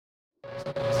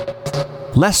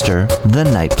Lester the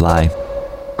Nightfly.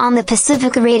 On the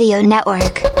Pacific Radio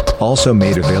Network. Also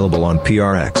made available on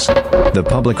PRX, the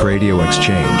Public Radio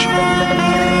Exchange.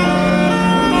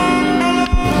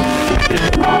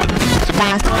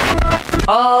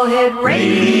 All Hit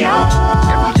Radio.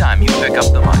 Every time you pick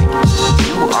up the mic,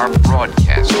 you are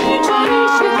broadcasting.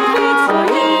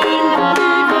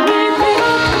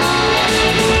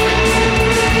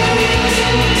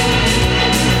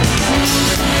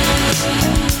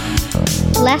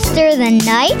 Lester the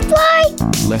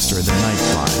Nightfly? Lester the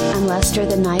Nightfly. I'm Lester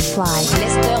the Nightfly.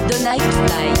 Lester the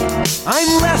Nightfly.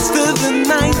 I'm Lester the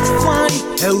Nightfly.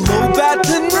 Hello,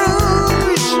 Baton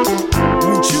Rouge.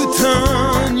 Won't you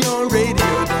turn your radio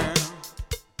down?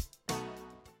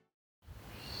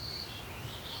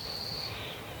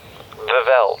 The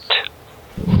Veldt.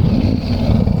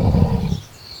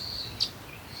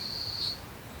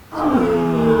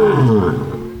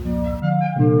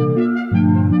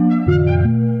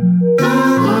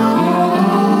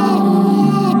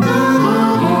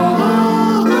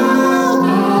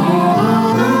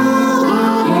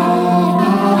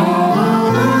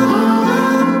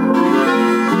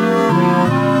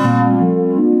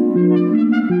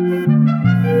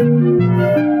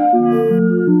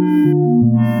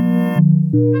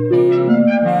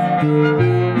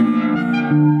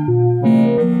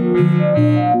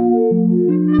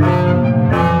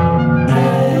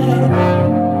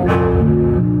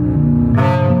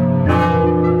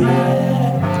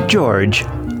 George,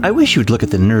 I wish you'd look at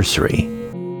the nursery.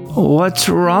 What's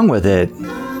wrong with it?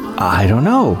 I don't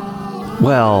know.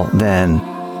 Well, then...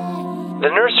 The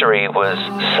nursery was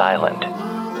silent.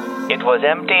 It was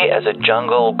empty as a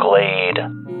jungle glade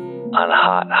on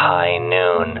hot, high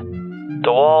noon.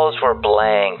 The walls were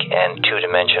blank and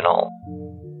two-dimensional.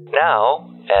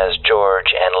 Now, as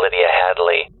George and Lydia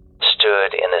Hadley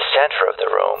stood in the center of the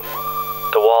room,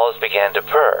 the walls began to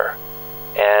purr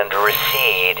and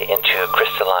recede into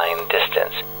crystalline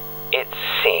distance, it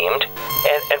seemed,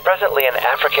 and presently an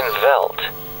African veldt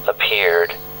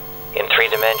appeared in 3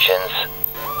 dimensions,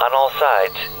 on all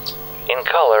sides, in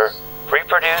color,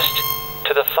 reproduced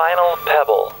to the final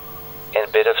pebble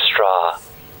and bit of straw.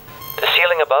 The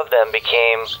ceiling above them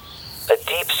became a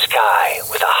deep sky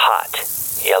with a hot,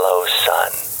 yellow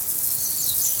sun.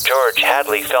 George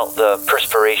Hadley felt the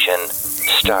perspiration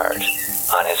start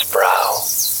on his brow.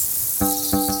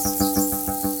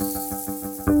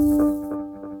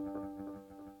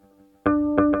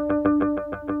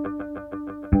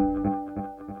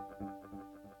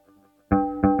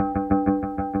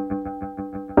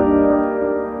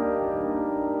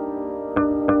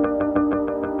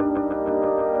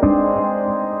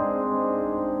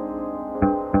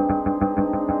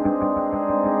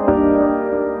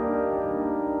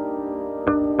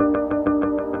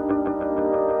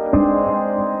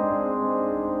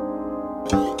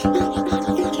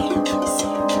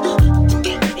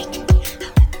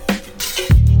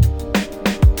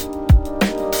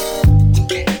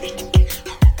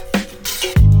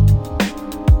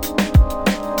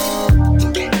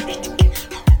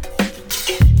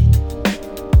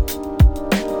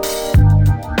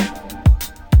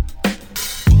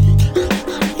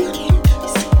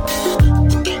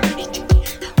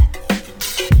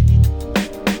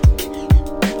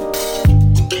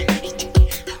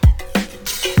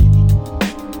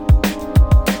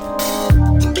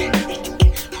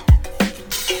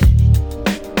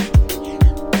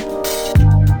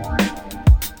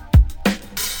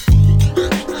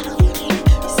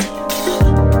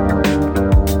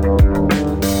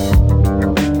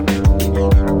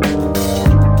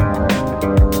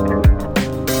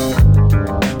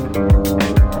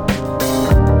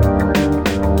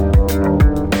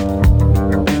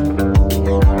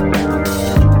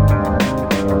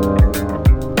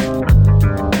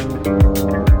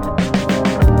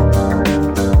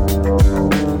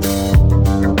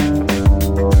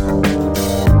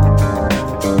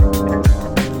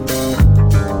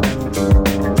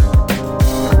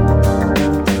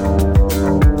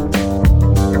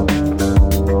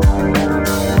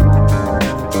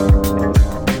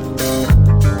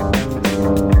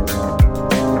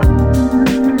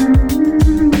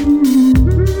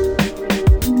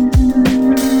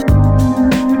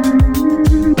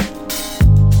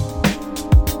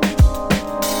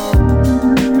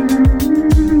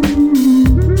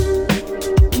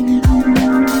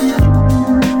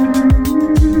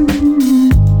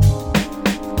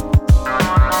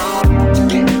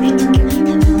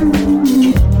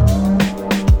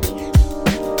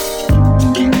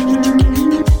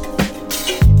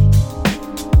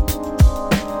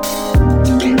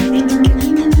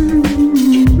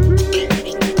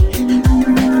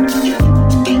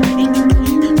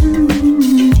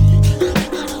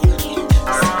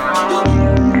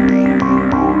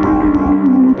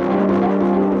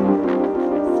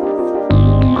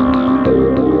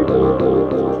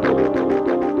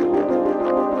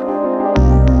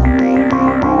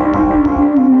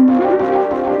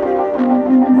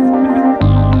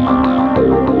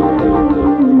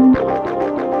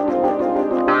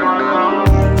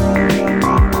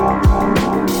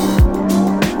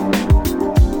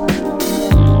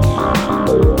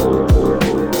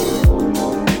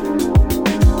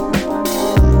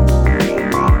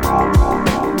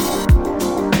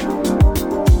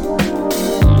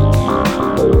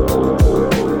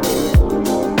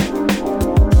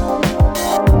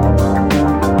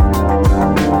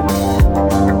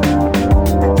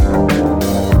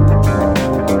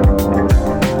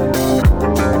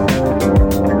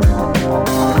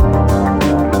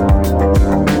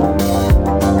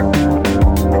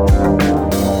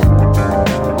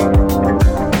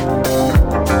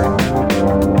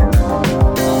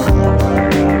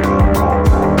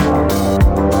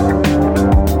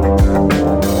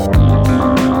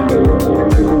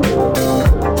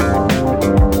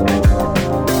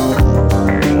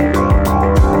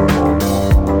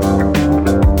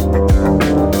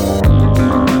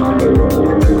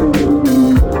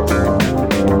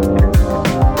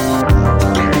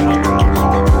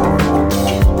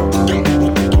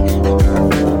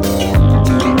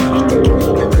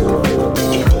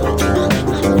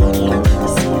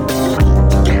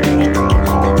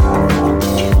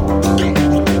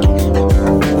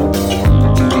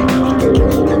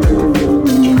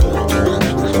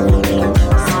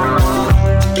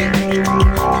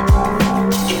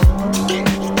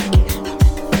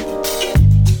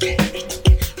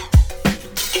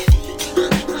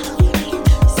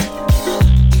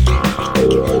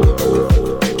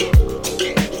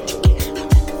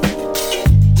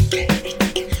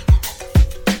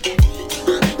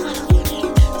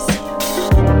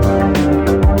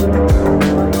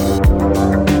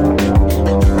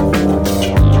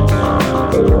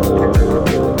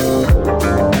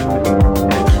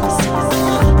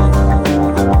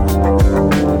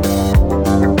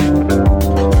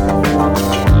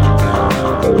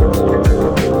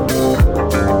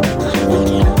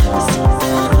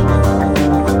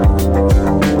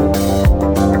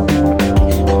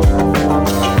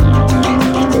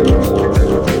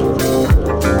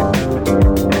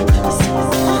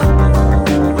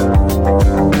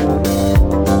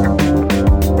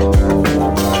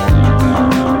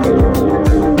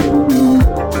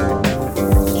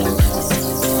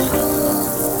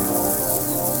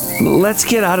 Let's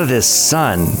get out of this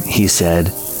sun, he said.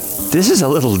 This is a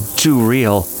little too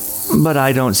real, but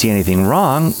I don't see anything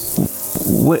wrong.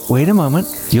 Wait a moment,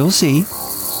 you'll see,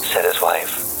 said his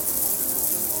wife.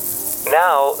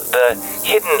 Now the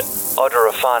hidden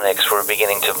odorophonics were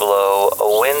beginning to blow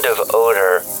a wind of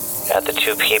odor at the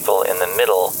two people in the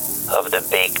middle of the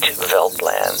baked Veldt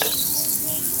land.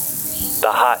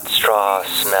 The hot straw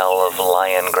smell of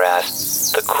lion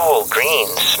grass, the cool green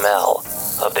smell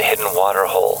of the hidden water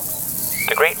hole,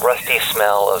 the great rusty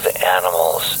smell of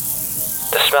animals,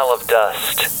 the smell of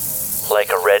dust like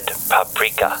a red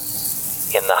paprika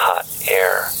in the hot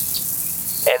air.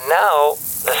 And now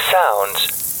the sounds,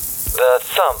 the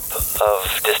thump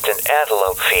of distant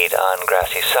antelope feet on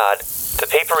grassy sod, the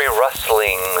papery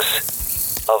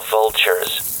rustlings of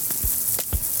vultures.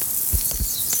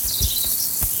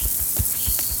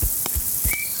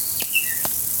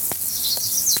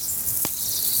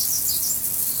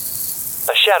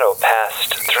 A shadow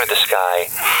passed through the sky.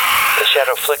 The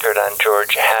shadow flickered on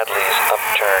George Hadley's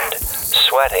upturned,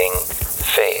 sweating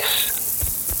face.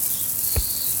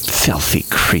 Filthy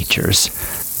creatures,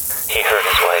 He heard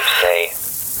his wife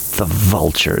say. the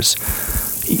vultures.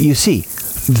 You see,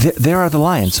 there are the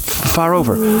lions, far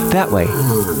over, that way.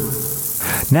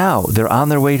 Now they're on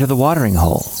their way to the watering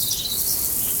hole.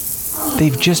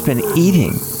 They've just been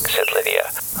eating, Said Lydia.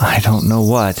 I don't know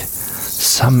what,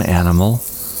 some animal.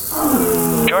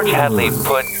 George Hadley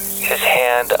put his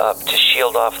hand up to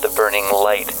shield off the burning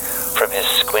light from his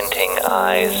squinting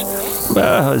eyes.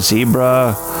 A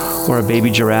zebra, or a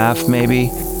baby giraffe, maybe.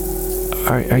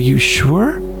 Are you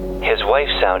sure? His wife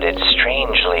sounded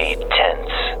strangely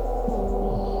tense.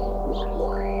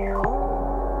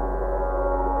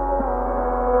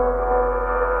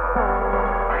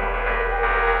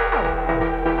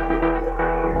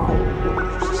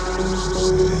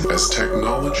 As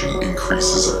technology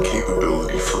increases our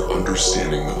capability for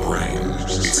understanding the brain,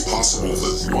 it's possible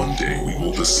that one day we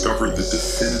will discover the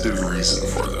definitive reason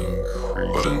for them.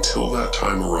 But until that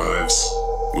time arrives,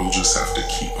 we'll just have to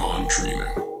keep on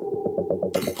dreaming.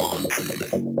 And on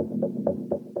dreaming.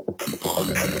 And on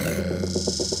dreaming.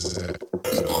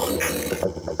 And on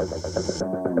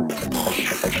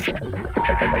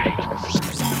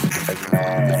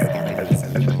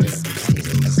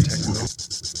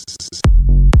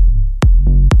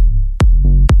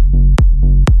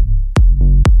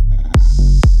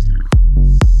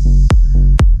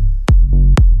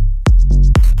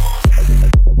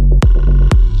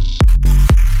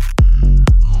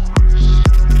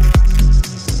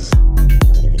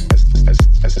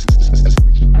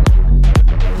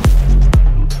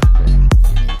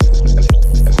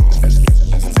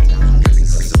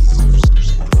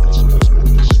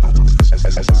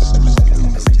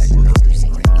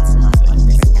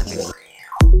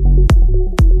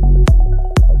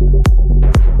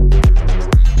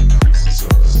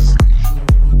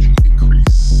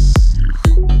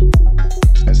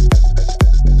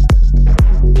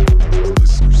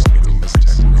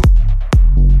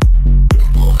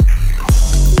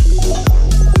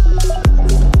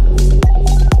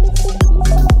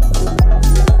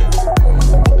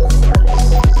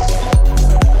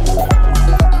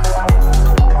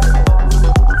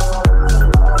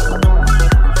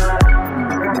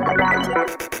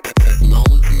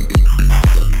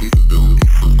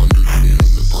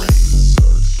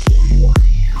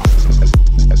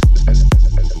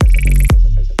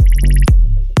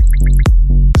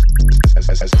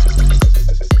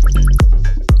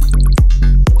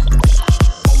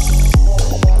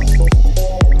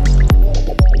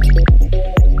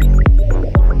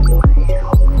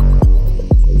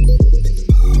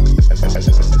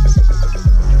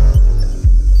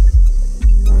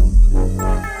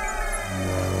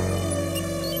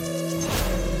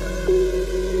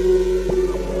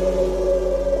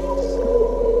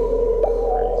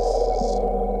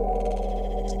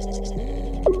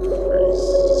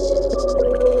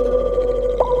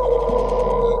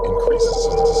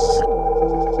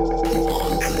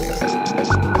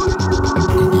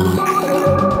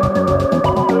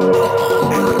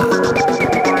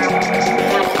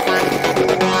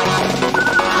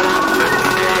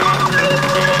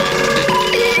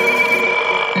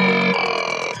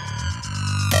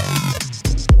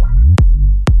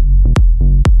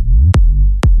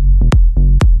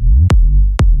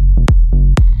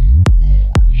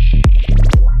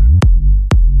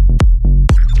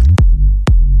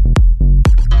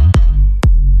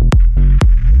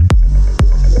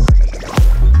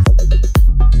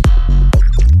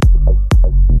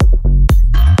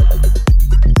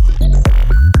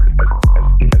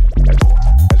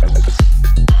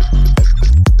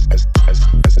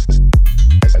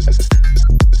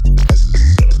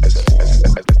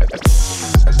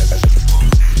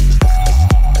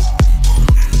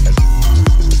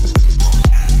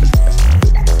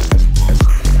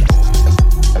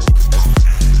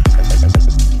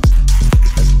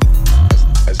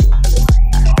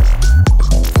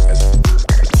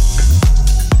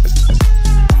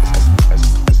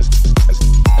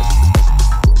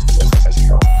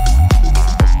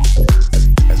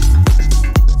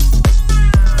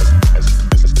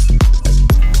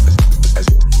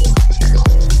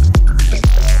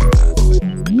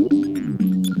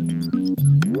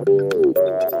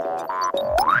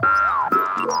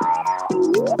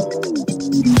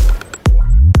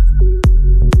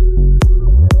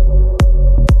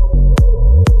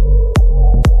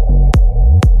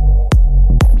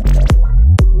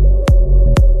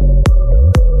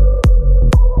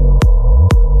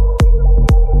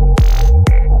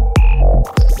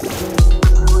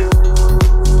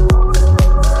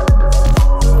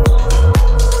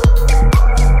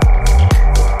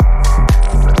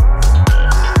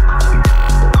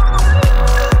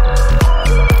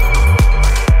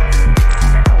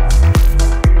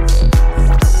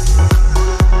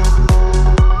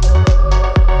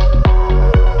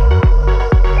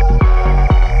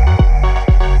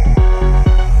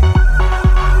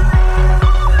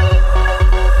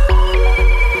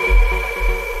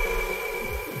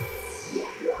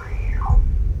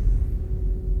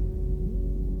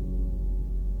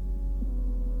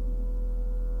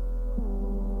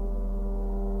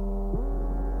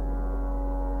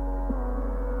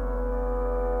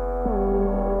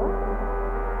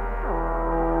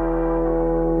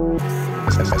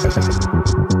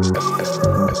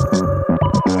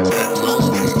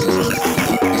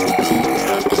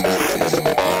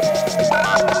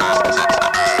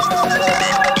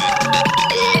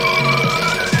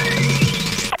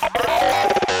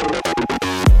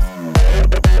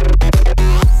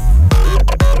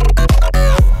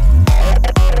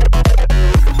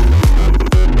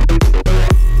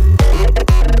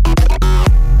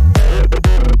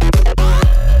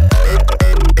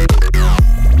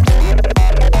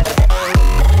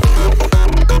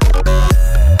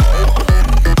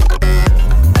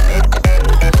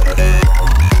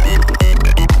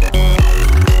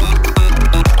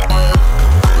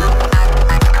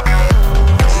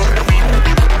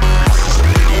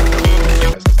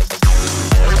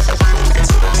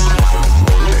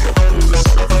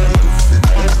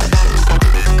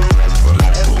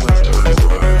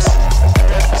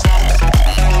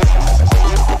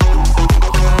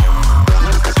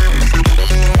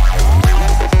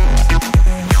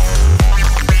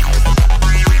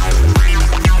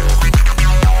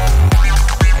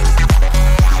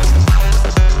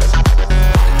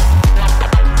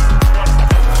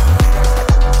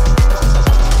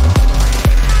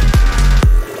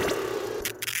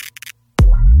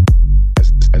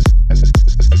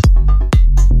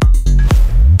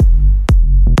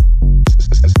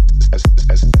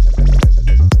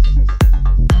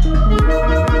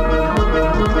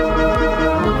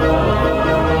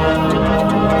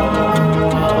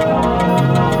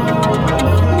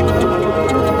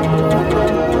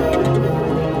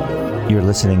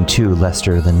Listening to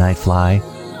Lester the Nightfly.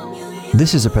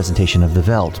 This is a presentation of The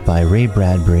Veldt by Ray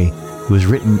Bradbury. It was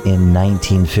written in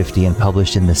 1950 and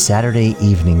published in the Saturday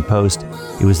Evening Post.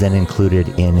 It was then included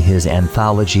in his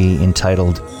anthology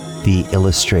entitled The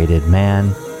Illustrated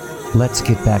Man. Let's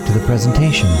get back to the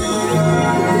presentation.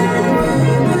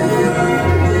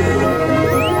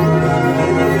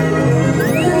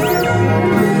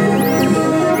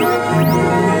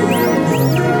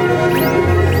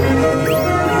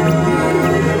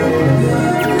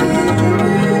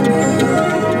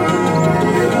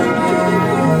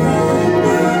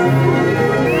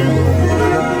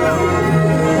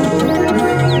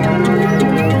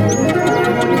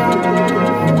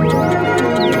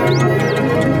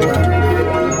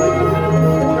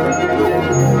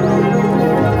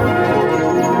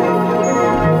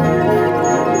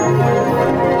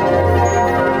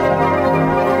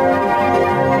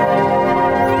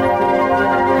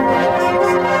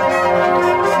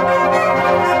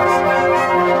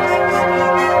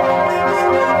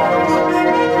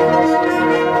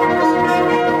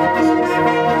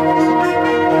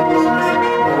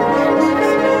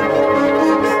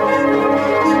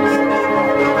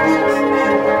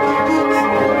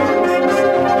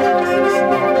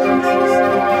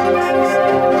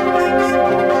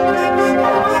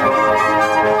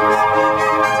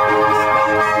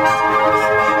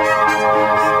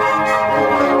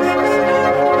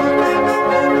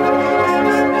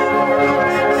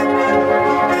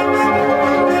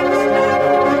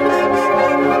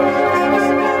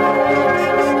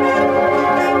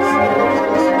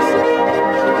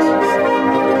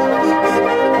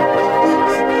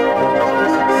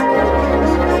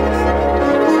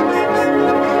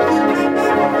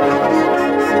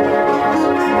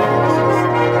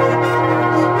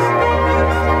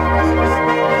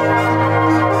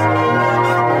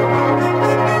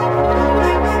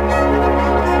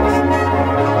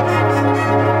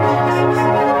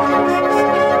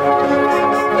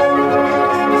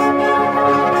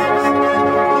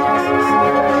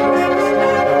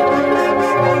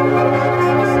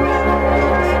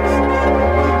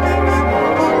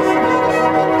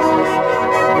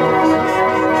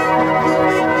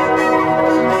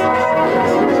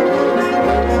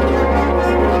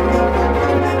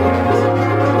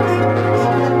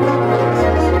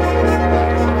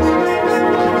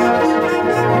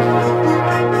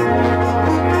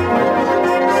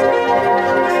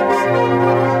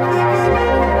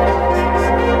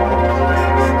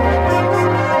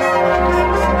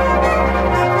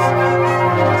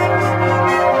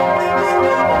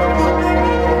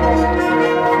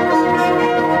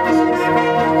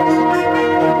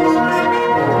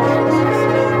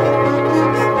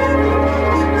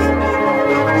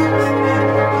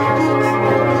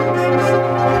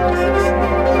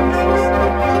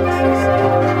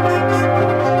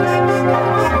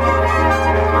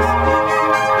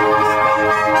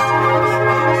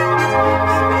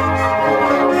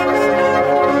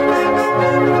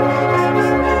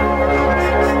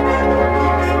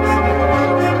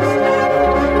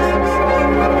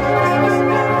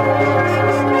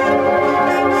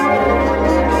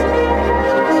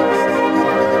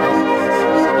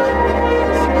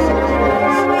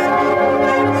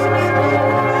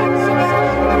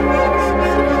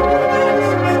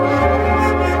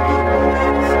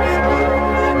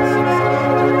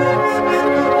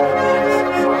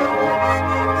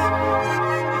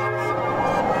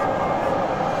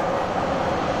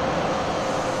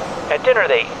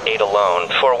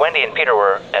 for Wendy and Peter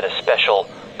were at a special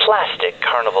plastic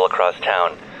carnival across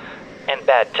town, and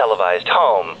Bad televised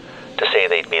home to say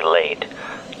they'd be late,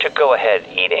 to go ahead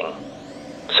eating.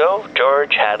 So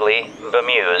George Hadley,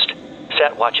 bemused,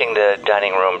 sat watching the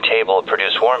dining room table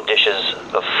produce warm dishes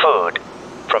of food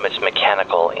from its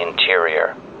mechanical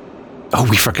interior. Oh,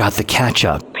 we forgot the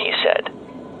ketchup, He said,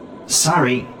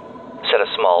 Sorry. said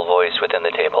a small voice within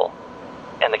the table,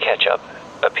 and the ketchup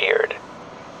appeared.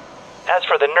 As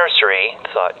for the nursery,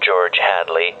 thought George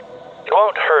Hadley, it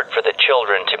won't hurt for the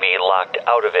children to be locked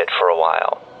out of it for a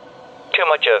while. Too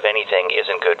much of anything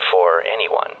isn't good for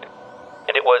anyone.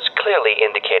 And it was clearly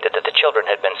indicated that the children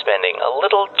had been spending a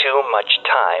little too much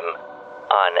time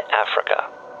on Africa.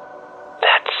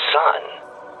 That sun!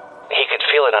 He could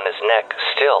feel it on his neck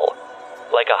still,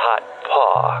 like a hot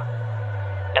paw.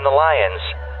 And the lions,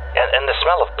 and the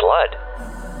smell of blood.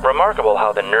 Remarkable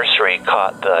how the nursery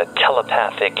caught the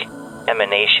telepathic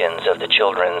emanations of the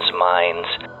children's minds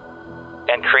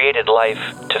and created life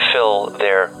to fill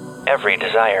their every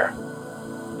desire.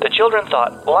 The children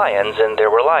thought lions, and there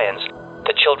were lions.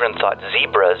 The children thought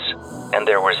zebras, and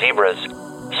there were zebras.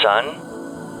 Sun,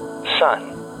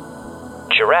 sun.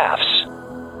 Giraffes,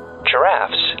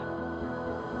 giraffes.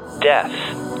 Death,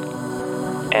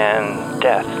 and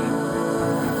death.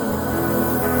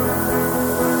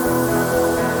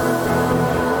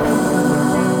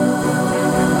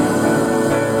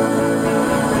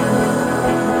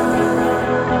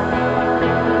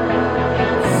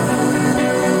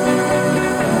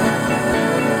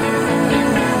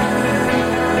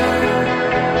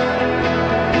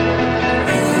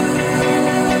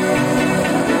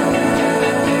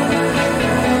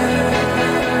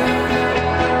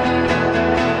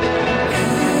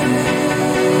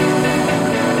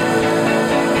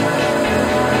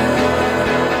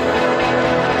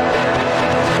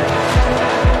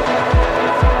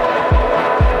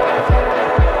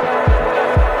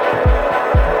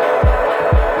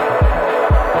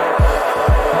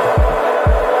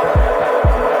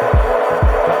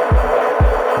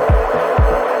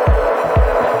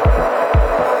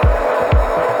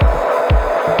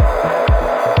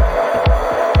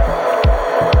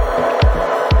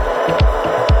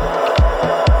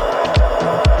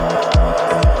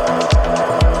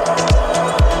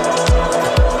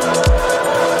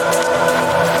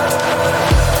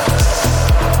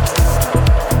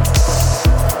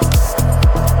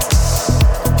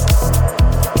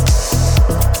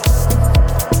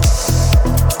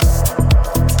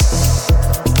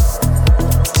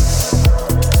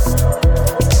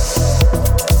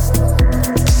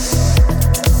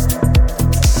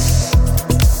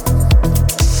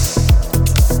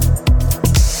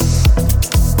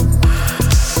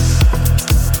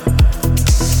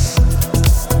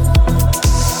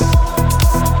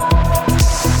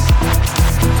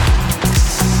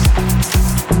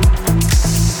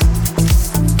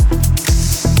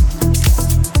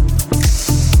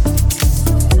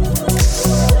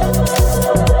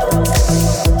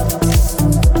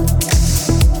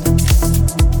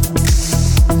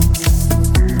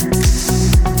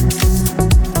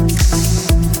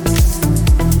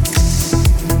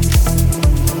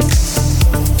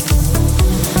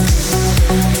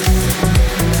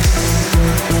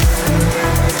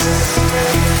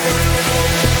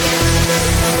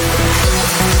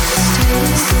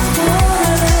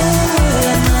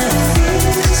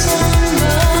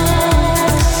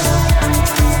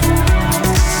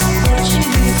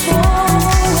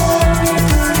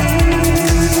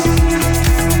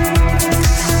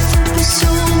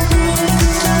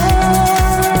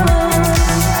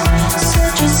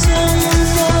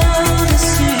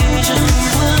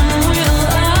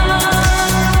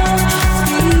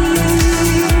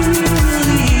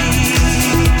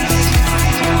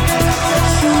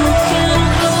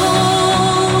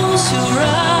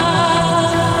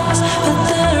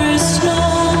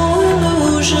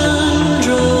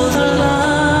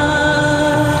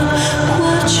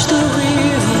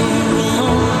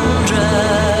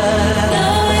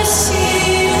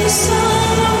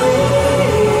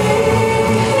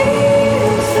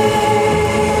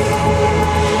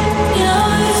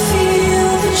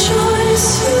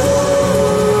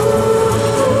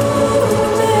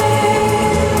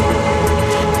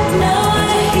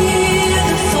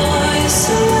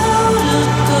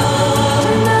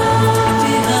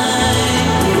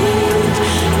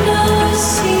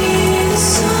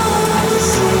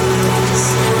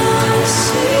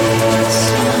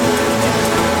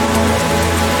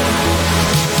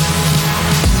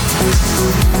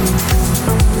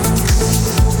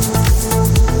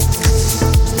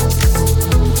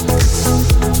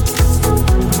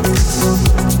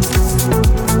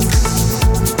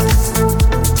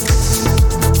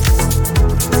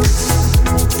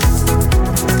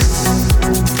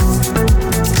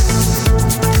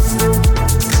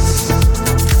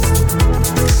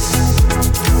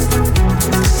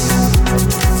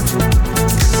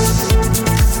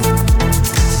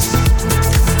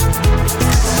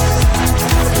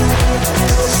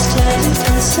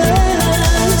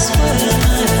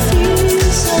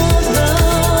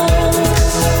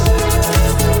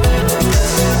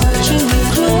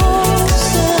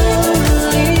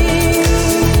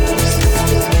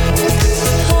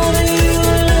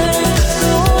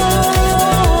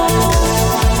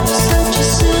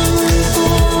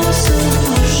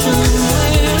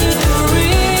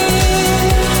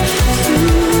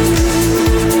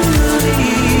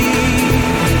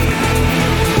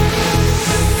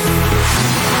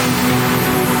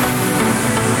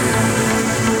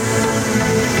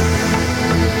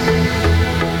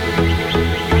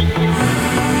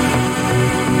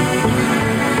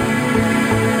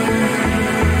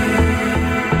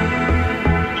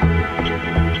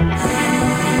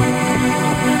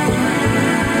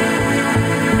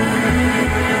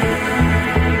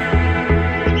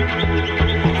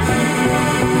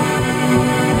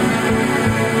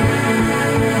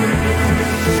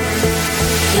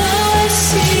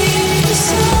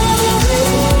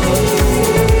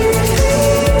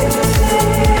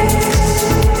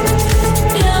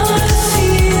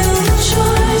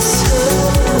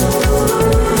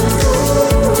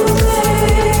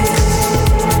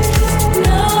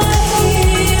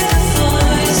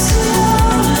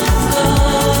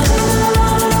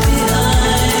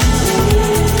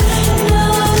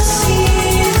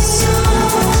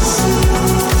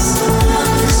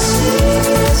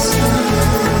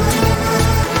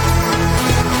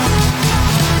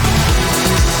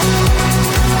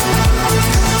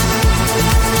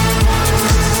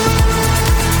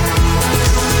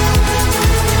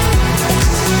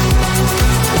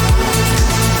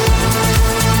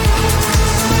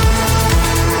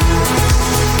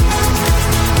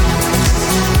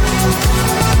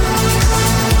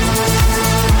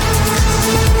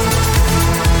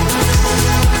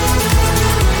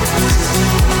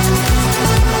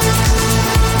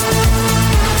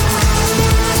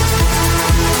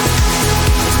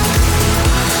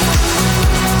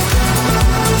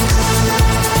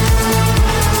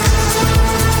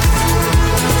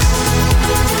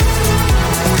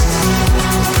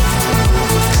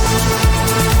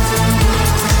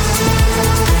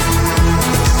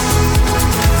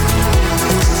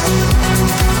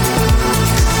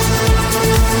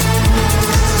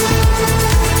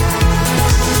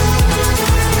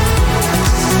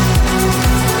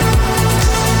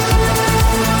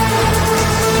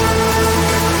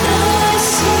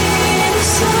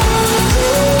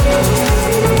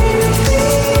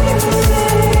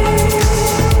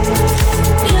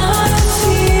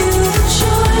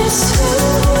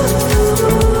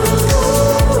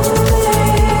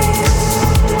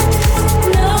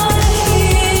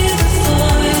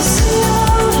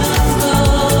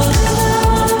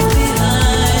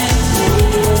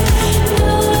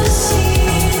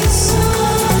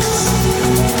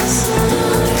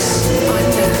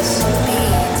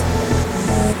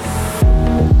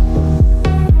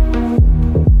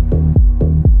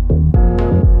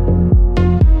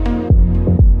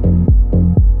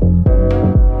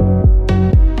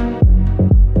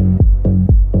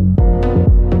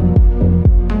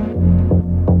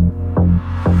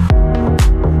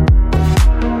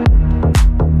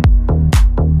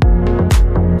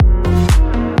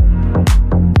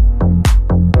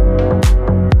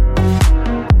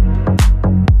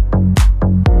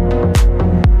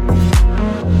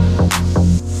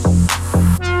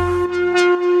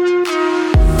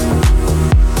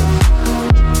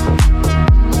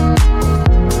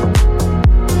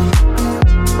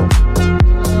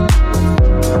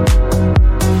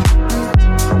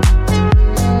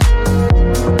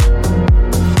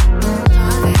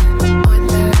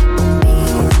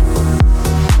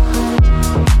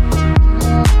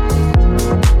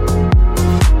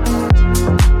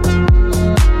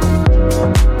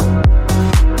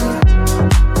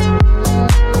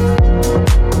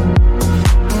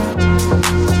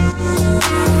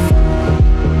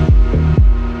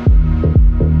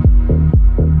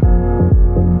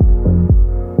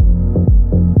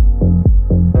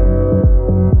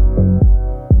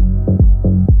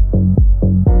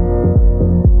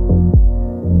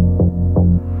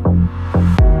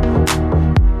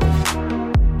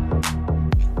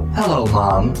 Hello,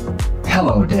 Mom.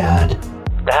 Hello, Dad.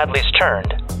 The Hadleys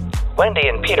turned. Wendy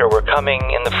and Peter were coming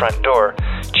in the front door,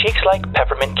 cheeks like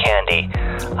peppermint candy,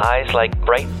 eyes like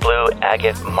bright blue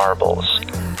agate marbles,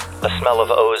 a smell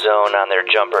of ozone on their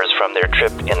jumpers from their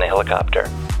trip in the helicopter.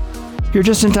 You're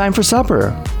just in time for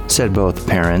supper, said both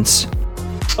parents.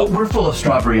 Oh, we're full of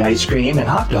strawberry ice cream and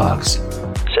hot dogs,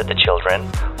 said the children,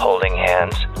 holding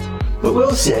hands. but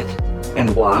we'll sit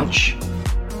and watch.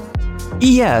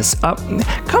 Yes,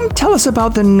 come tell us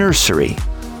about the nursery,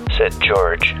 said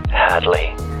George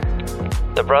Hadley.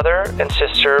 The brother and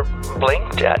sister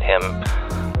blinked at him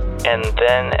and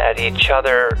then at each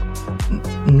other.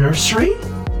 Nursery?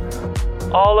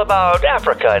 All about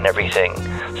Africa and everything,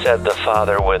 said the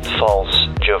father with false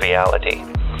joviality.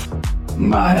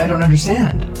 I don't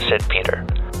understand, said Peter.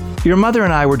 Your mother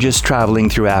and I were just traveling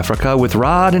through Africa with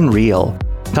rod and reel.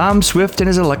 Tom Swift and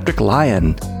his electric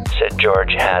lion, said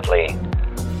George Hadley.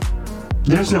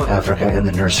 There's no Africa in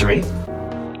the nursery,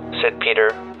 said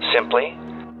Peter simply.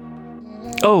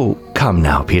 Oh, come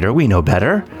now, Peter, we know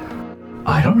better.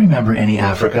 I don't remember any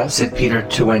Africa, said Peter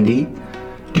to Wendy.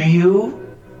 Do you?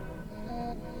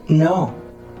 No.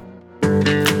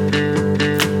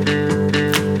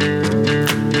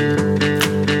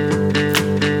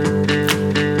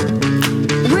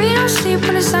 We don't sleep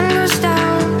when the sun goes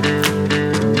down.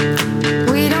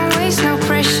 We don't waste no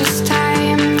precious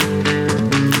time.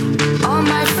 All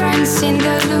my friends in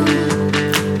the loop,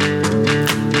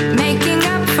 making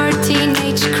up for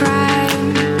teenage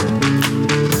crime.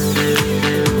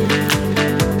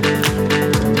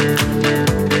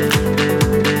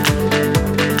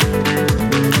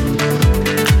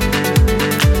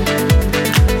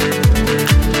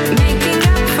 Making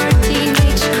up for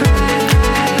teenage crime.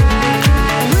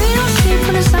 We don't sleep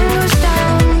when the sun goes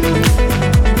down.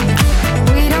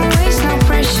 We don't waste no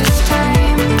precious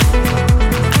time.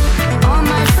 All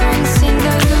my friends in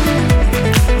the loop,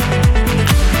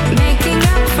 making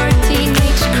up for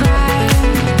teenage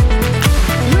crime.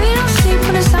 We don't sleep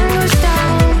when the sun goes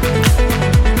down.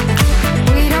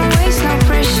 We don't waste no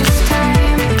precious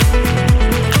time.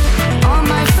 All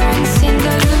my friends in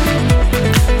the loop,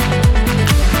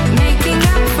 making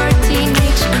up for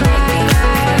teenage crime.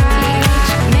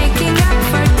 Making up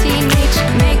for teenage,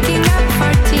 making up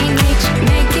for teenage,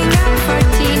 making up for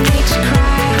teenage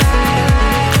crime.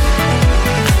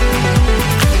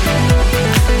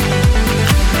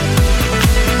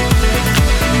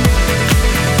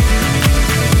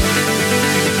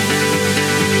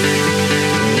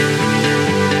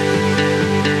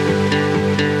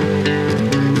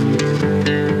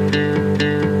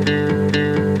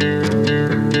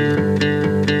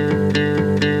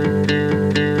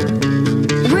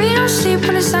 We don't sleep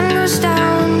when the sun goes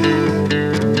down.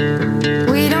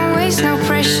 We don't waste no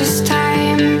precious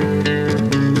time.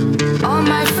 All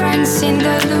my friends in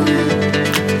the loop,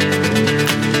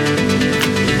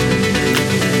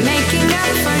 making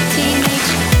up for teenage.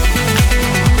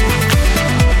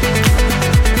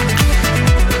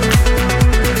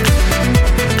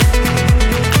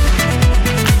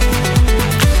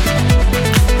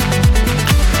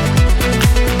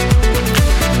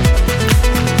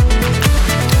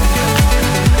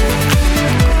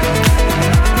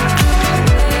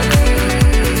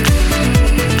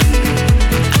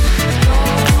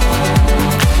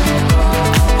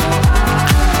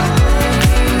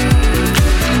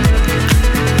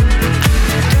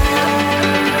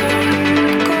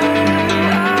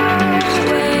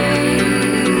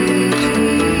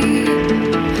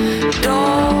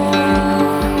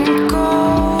 Don't go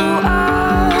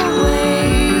away.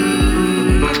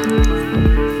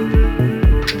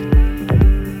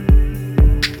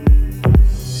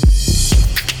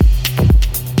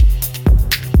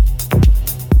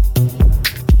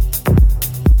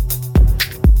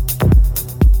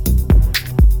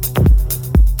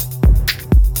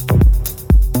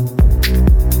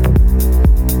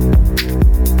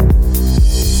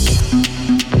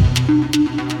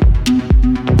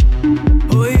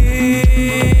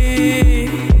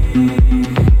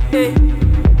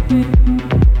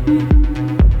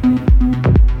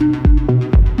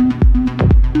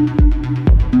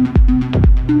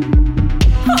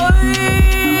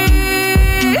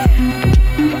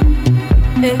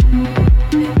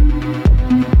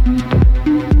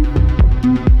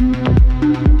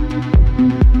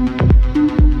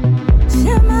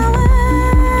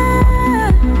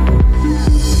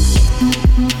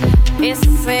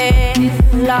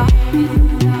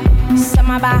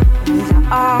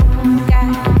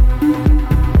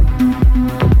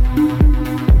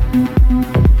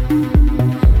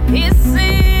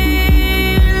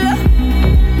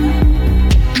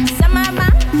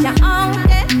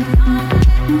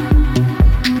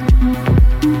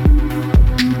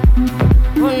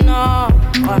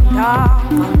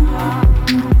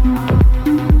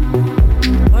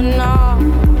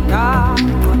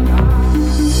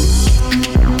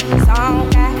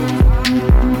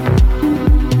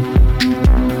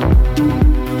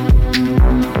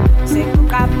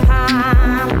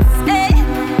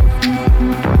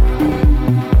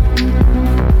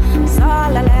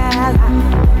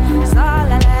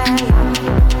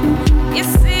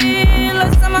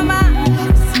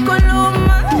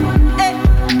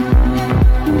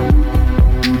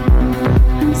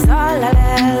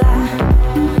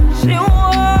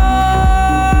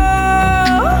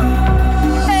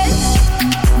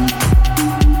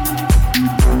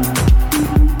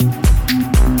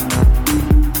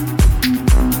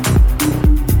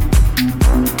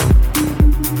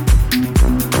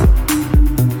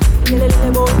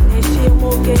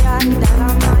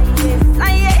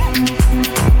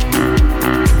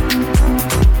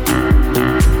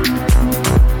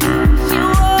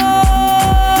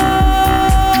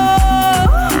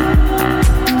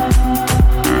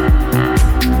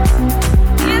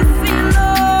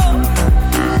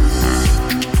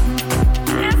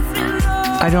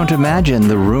 don't imagine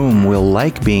the room will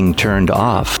like being turned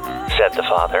off, said the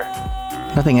father.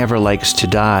 Nothing ever likes to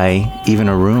die, even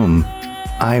a room.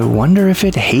 I wonder if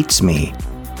it hates me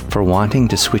for wanting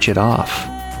to switch it off.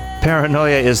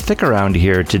 Paranoia is thick around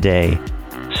here today,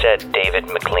 said David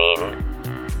McLean.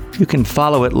 You can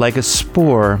follow it like a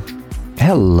spore.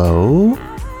 Hello?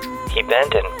 He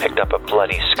bent and picked up a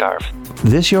bloody scarf.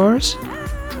 This yours?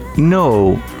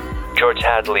 No. George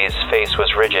Hadley's face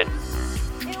was rigid.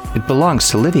 It belongs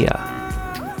to Lydia.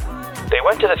 They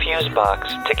went to the fuse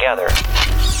box together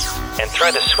and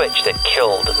threw the switch that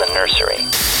killed the nursery.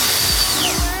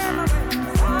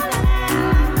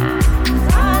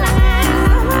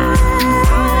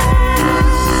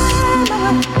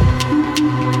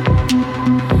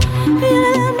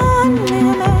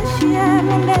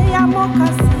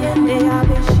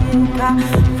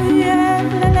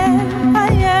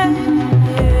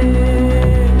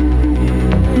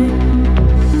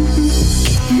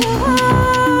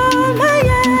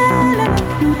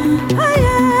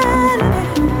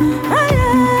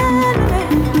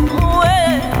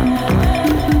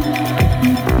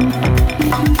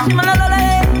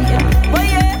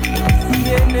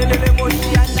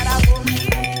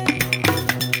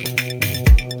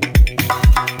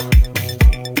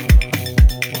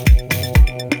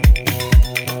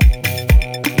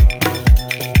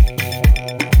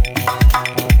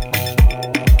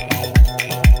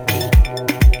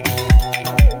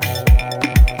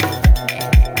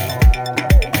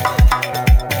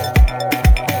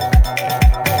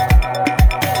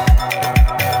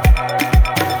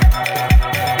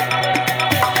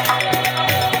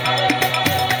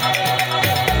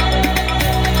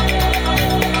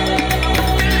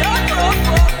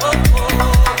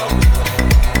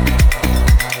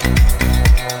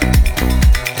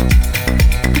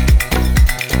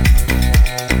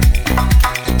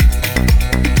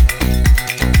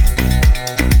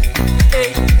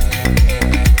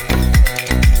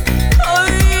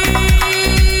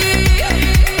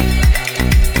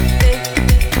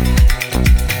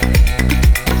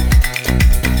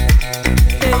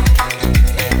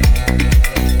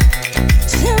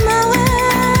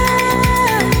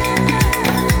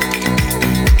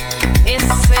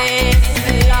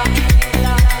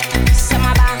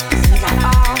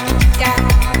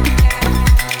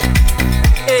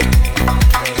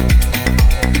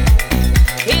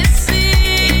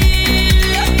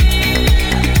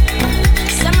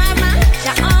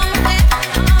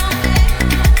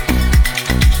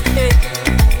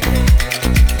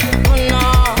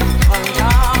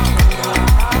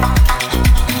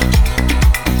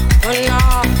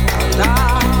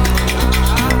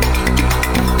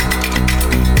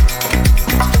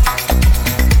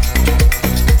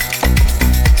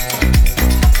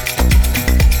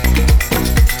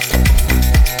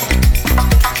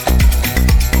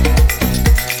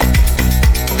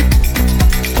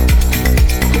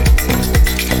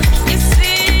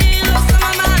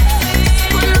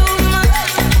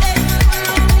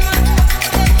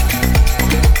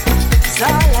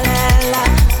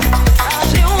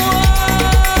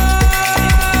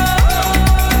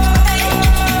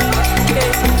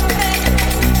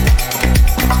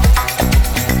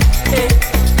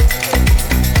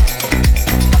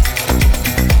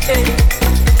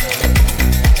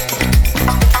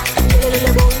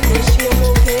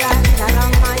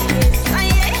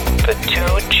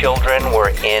 children were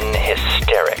in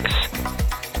hysterics.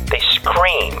 They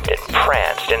screamed and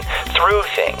pranced and threw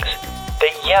things.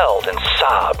 They yelled and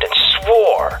sobbed and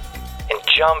swore and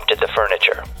jumped at the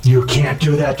furniture. You can't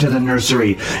do that to the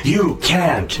nursery. You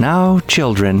can't. Now,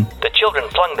 children. The children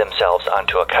flung themselves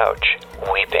onto a couch,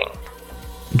 weeping.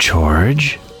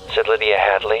 George, said Lydia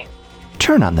Hadley,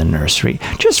 turn on the nursery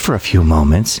just for a few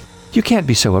moments. You can't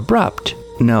be so abrupt.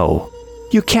 No,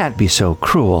 you can't be so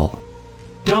cruel.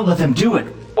 Don't let them do it,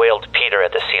 wailed Peter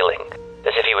at the ceiling,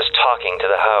 as if he was talking to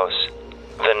the house,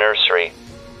 the nursery.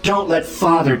 Don't let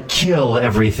Father kill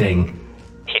everything.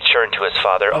 He turned to his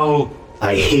father. Oh,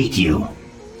 I hate you.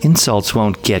 Insults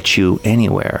won't get you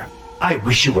anywhere. I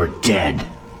wish you were dead.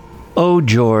 Oh,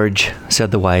 George,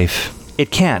 said the wife, it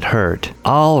can't hurt.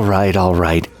 All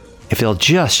right. If they'll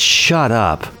just shut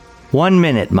up. 1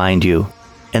 minute, mind you.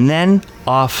 And then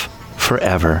off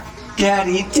forever.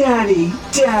 Daddy, Daddy,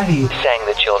 Daddy, sang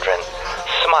the children,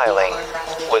 smiling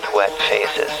with wet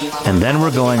faces. And then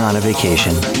we're going on a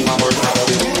vacation.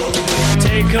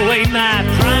 Take away my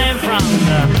prime from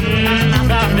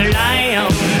the lion.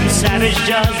 Savage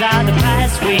jaws are the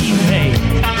price we pay.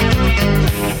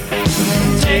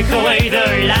 Take away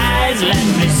the lies, let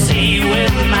me see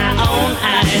with my own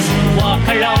eyes. Walk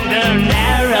along the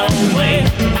narrow way.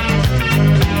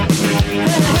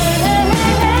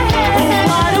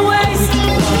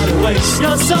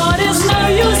 Your sword is no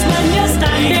use when you're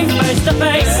standing face to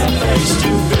face.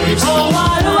 Oh,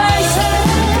 what a waste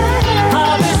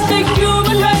of this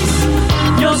human race.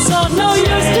 Your sword no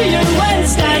use to you when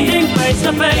standing face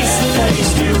to face.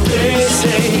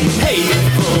 Say, hey, you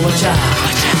fool, watch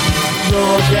out.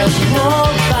 You'll get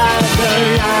mauled by the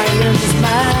lion's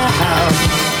mouth.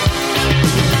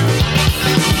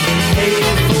 Hey,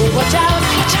 you fool, watch out.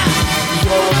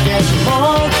 You'll get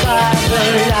mauled by the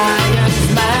lion's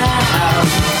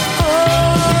mouth. Oh,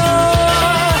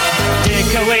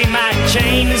 take away my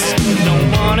chains, don't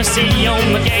wanna see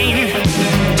them again.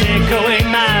 Take away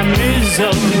my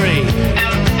misery.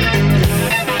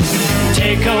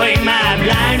 Take away my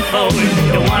blindfold,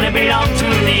 don't wanna belong to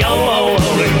the old.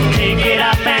 Take it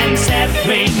up and set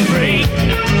me free.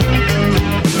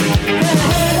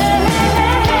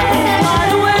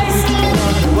 What a waste.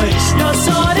 Your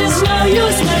sword is no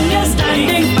use when you're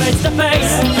standing face to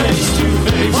face.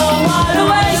 Oh, what a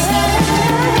waste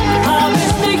of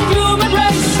this big human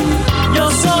race.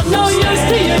 Your sword no use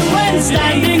to you when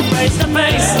standing face to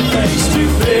face.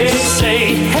 Say,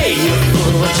 hey, you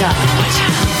fool, watch out.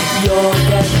 You'll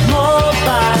get mauled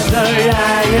by the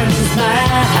lion's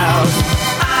mouth.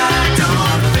 I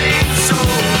don't think so.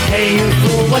 Hey, you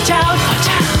fool, watch out.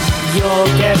 You'll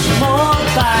get mauled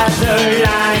by the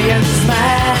lion's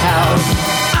mouth.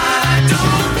 I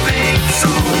don't think so.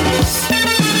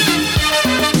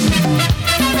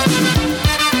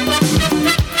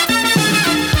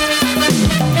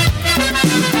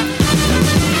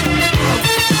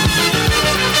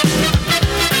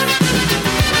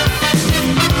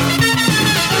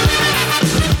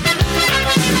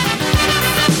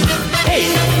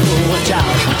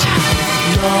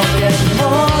 You'll get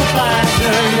mauled by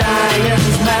the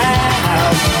lion's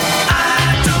mouth.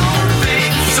 I don't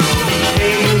think so.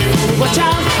 Hey, watch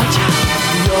out.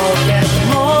 You'll get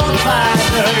mauled by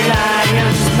the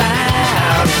lion's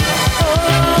mouth.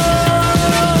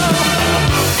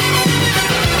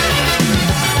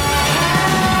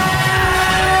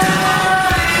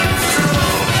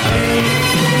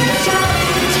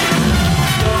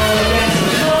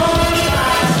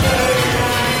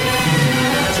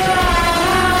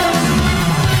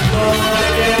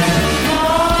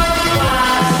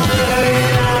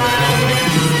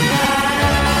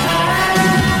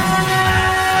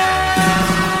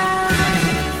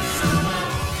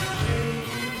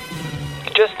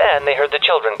 Just then, they heard the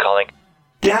children calling,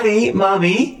 Daddy,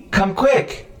 Mommy, come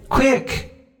quick, quick.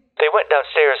 They went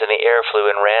downstairs and the air flew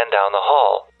and ran down the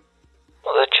hall.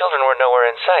 Well, the children were nowhere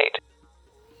in sight.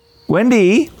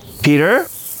 Wendy, Peter.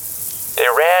 They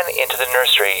ran into the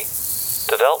nursery.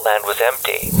 The Veldt land was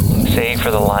empty, save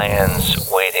for the lions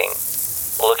waiting,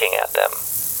 looking at them.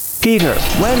 Peter,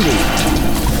 Wendy.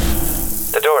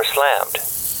 The door slammed.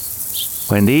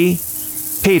 Wendy,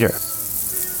 Peter.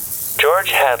 George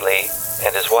Hadley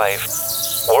and his wife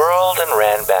whirled and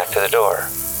ran back to the door.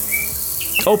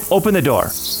 Open the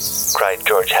door, cried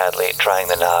George Hadley, trying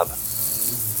the knob.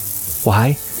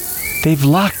 Why? They've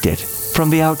locked it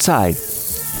from the outside.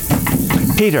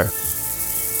 Peter.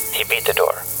 He beat the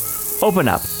door. Open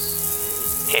up.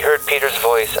 He heard Peter's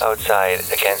voice outside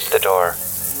against the door.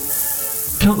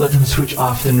 Don't let them switch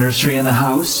off the nursery and the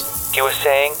house. He was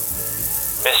saying,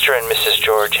 Mr. and Mrs.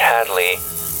 George Hadley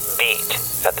beat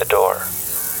at the door.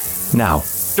 Now,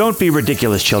 don't be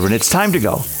ridiculous, children. It's time to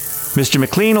go. Mr.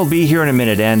 McLean will be here in a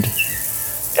minute, and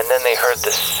then they heard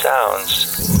the sounds.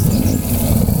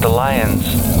 The lions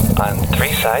on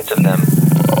three sides of them,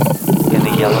 in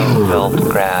the yellow veldt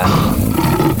grass,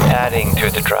 padding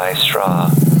through the dry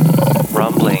straw,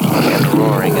 rumbling and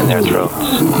roaring in their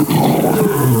throats.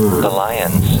 The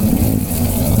lions.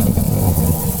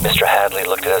 Mr. Hadley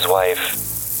looked at his wife,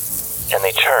 and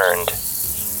they turned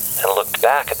and looked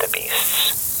back at the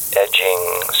beasts, edging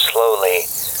slowly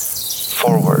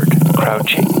forward,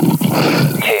 crouching,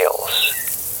 tails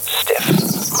stiff.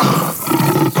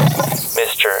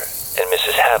 Mr. and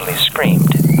Mrs. Hadley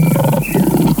screamed.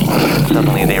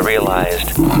 Suddenly they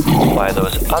realized why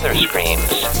those other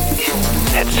screams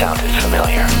had sounded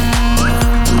familiar.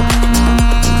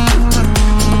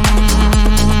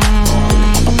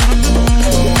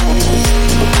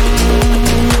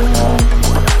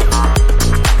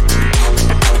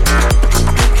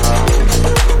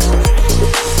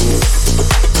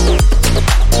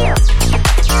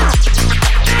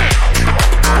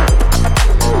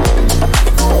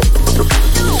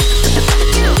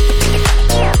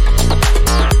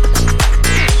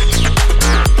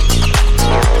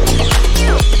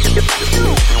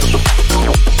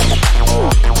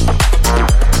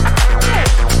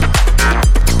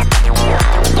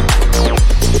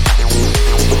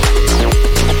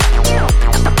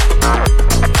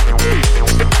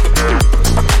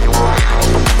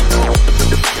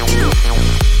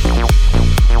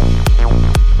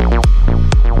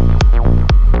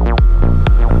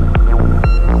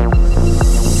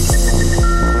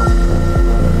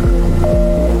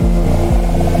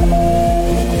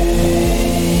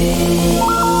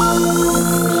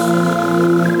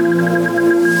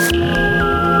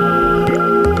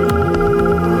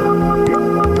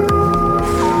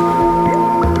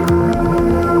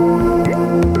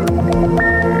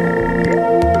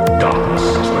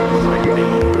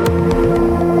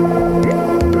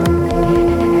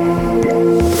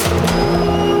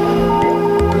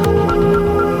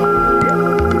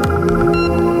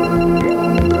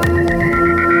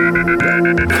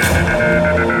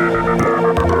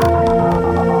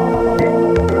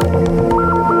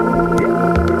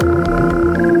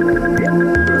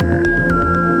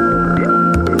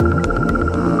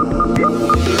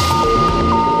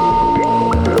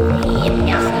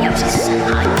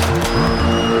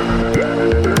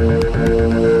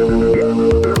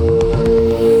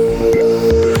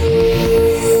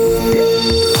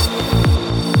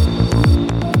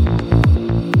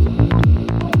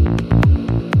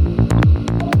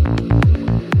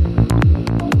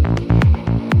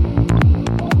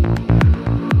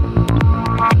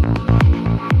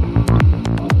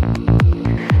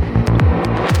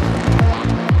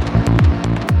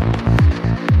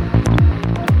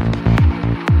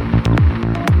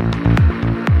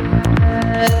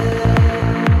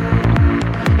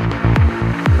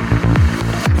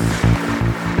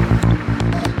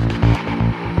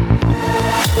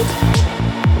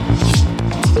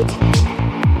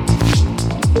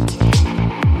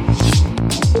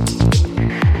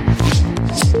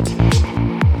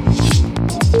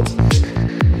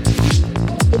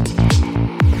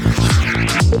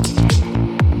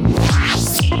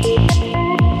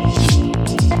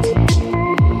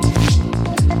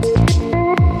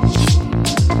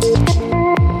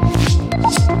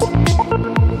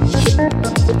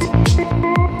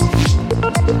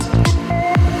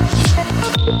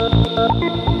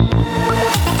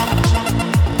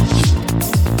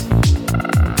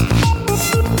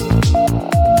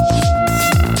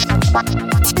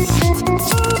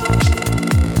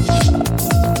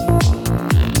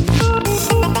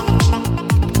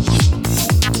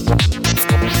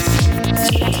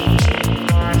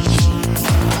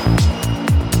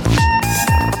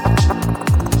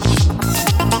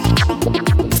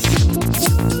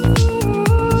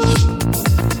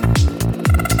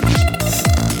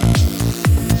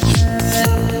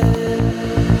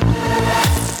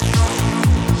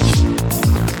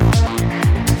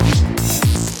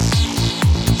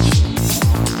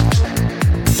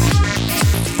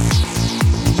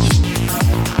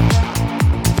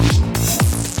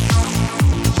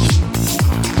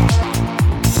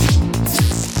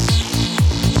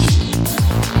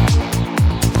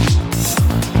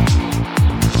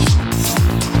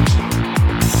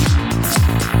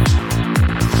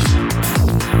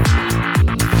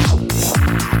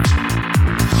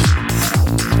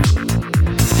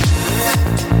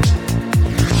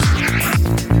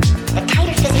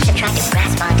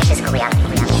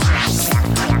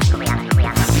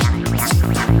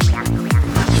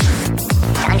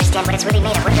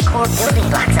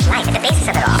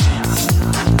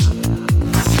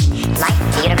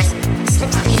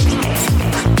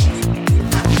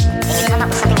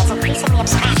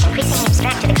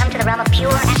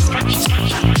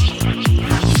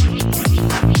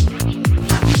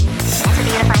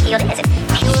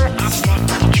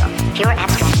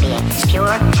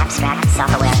 abstract,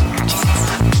 self-aware consciousness.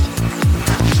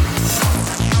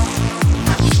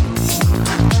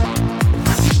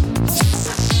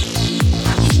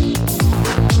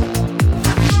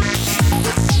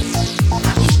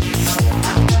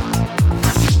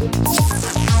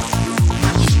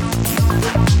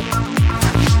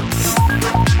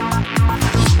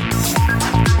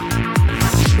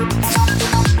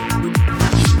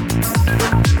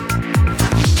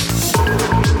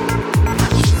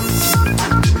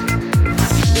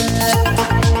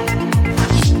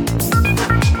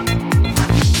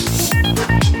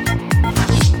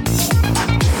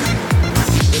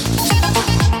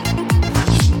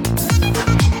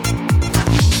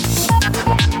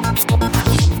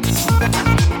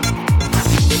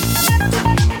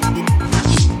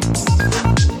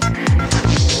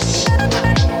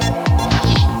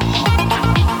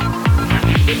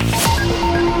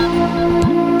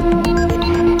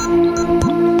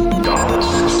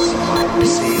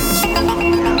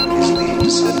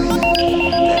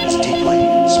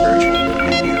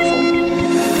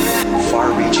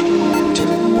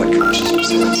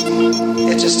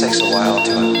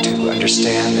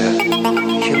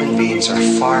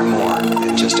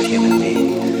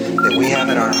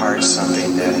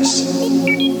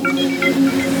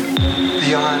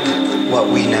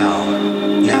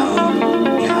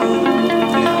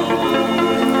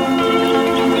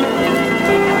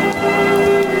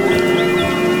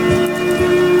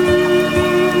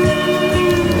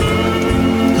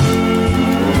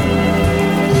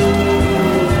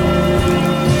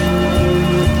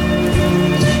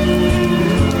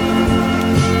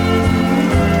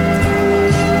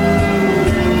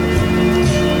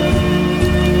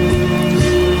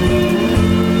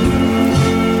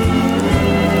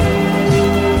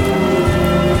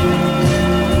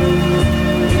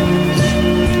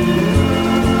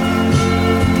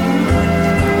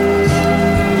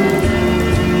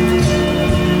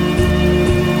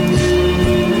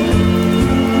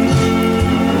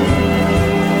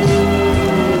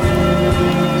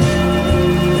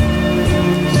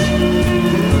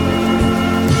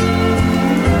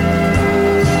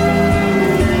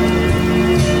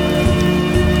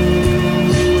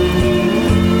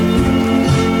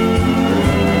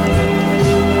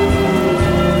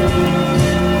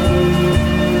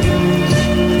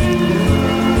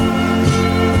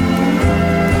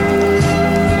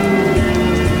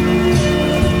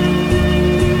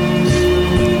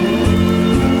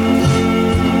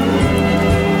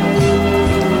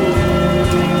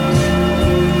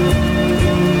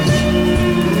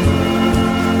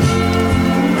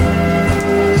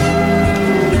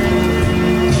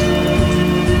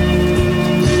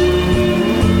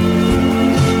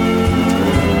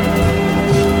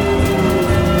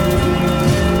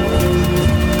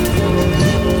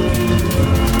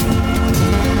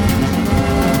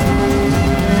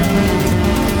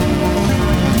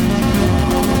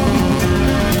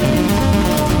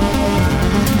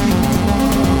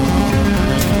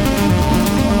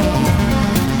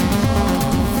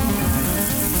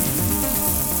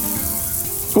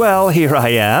 Well, here I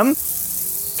am,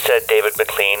 said David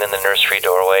McLean in the nursery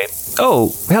doorway.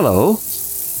 Oh, hello.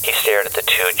 He stared at the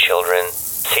two children,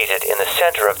 seated in the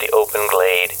center of the open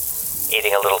glade,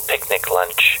 eating a little picnic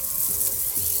lunch.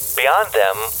 Beyond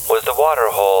them was the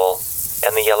water hole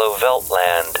and the yellow Veldt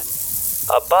land.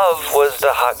 Above was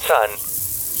the hot sun.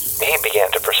 He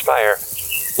began to perspire.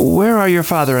 Where are your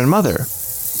father and mother?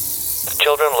 The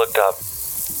children looked up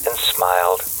and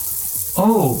smiled.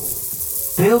 Oh,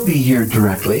 they'll be here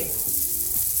directly.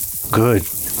 Good.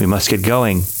 We must get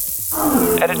going.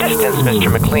 At a distance, Mr.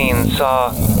 McLean saw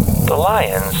the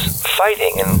lions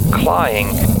fighting and clawing,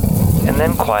 and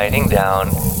then quieting down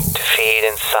to feed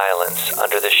in silence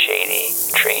under the shady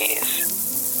trees.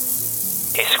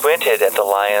 He squinted at the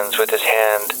lions with his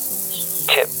hand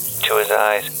tipped to his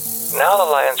eyes. Now the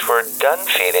lions were done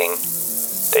feeding.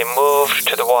 They moved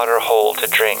to the water hole to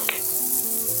drink.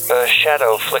 A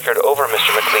shadow flickered over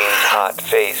Mr. McLean's hot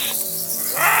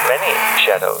face. Many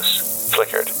shadows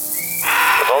flickered.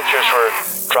 The vultures were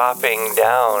dropping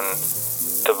down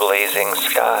the blazing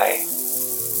sky.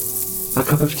 A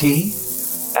cup of tea?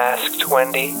 Asked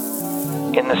Wendy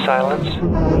in the silence.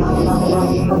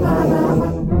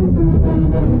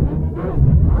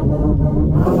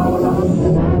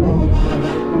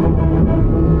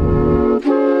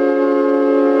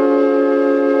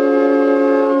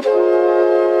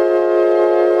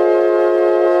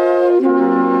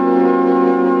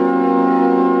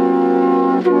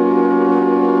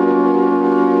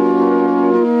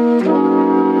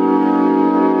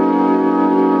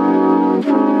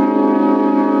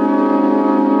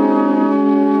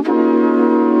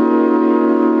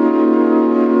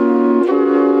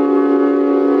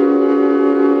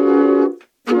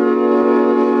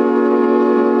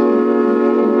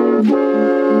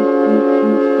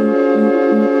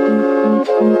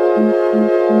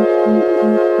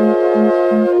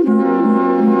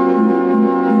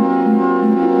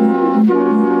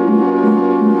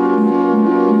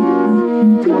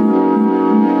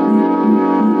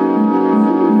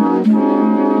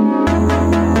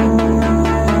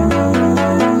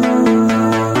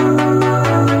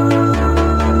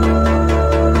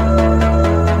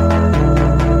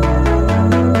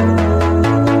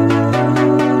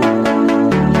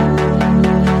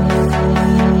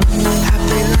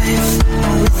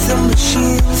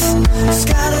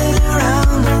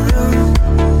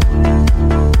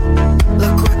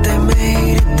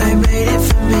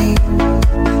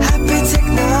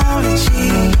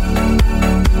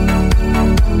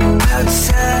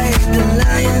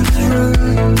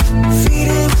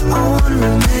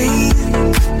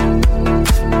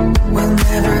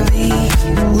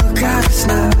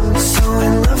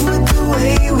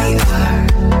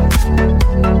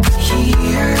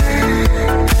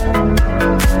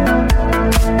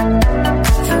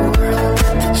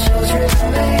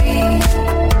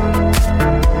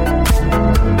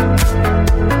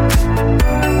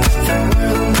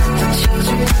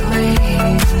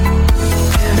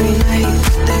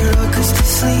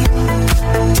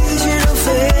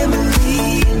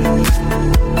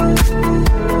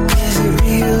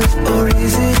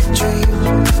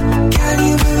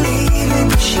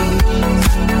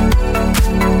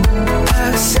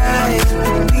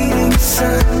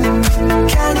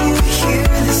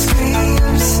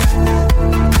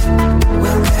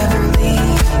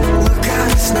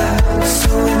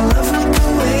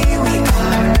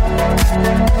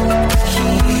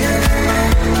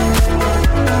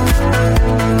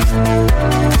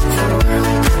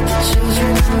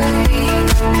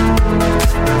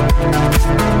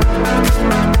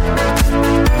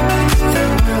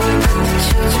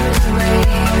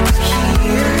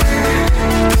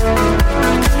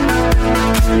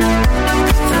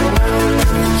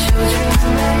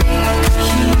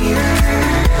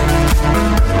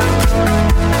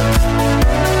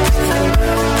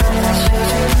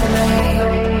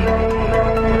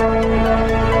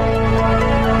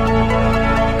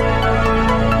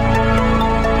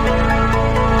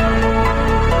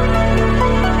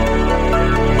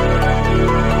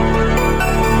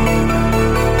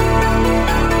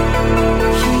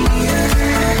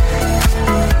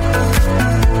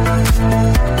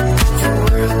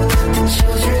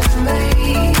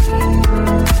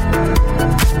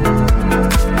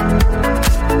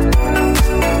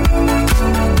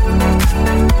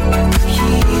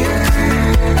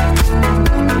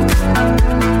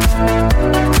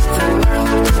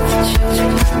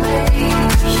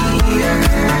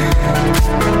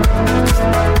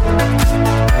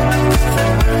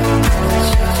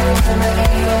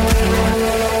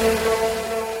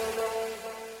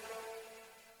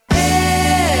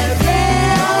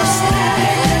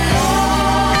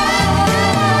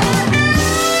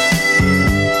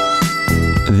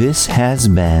 has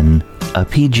been a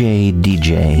PJ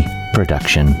DJ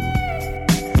production.